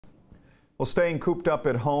Well, staying cooped up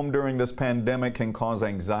at home during this pandemic can cause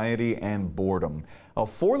anxiety and boredom. A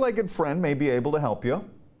four-legged friend may be able to help you.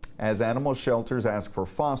 As animal shelters ask for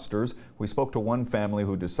fosters, we spoke to one family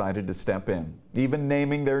who decided to step in, even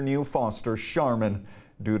naming their new foster Charmin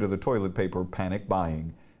due to the toilet paper panic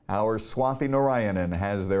buying. Our Swathi Narayanan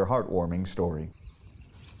has their heartwarming story.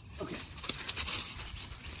 Okay.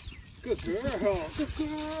 Good girl, good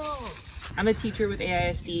girl. I'm a teacher with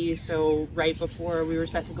AISD, so right before we were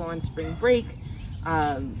set to go on spring break,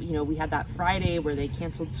 we had that Friday where they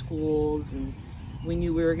canceled schools, and we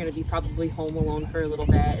knew we were going to be probably home alone for a little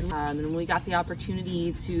bit. And when we got the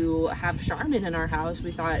opportunity to have Charmin in our house,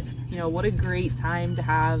 we thought, what a great time to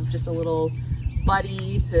have just a little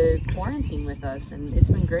buddy to quarantine with us, and it's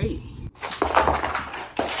been great.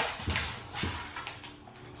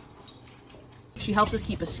 She helps us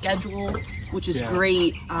keep a schedule, which is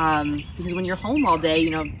great, because when you're home all day,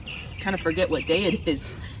 kind of forget what day it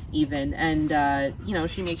is even. And,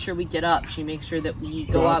 she makes sure we get up. She makes sure that we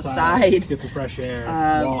go outside. Get some fresh air,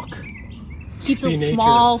 walk. Keeps a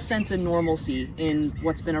small sense of normalcy in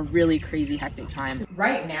what's been a really crazy, hectic time.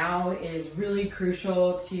 Right now is really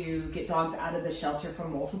crucial to get dogs out of the shelter for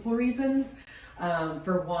multiple reasons.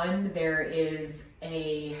 For one, there is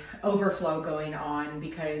a overflow going on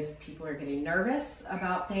because people are getting nervous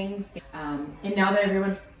about things. And now that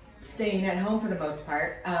everyone's staying at home for the most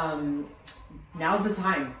part, now's the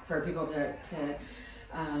time for people to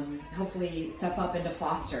hopefully step up into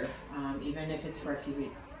foster, even if it's for a few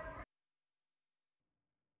weeks.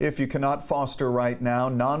 If you cannot foster right now,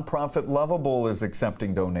 nonprofit Lovable is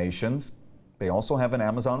accepting donations. They also have an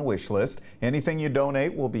Amazon wish list. Anything you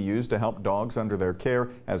donate will be used to help dogs under their care,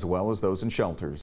 as well as those in shelters.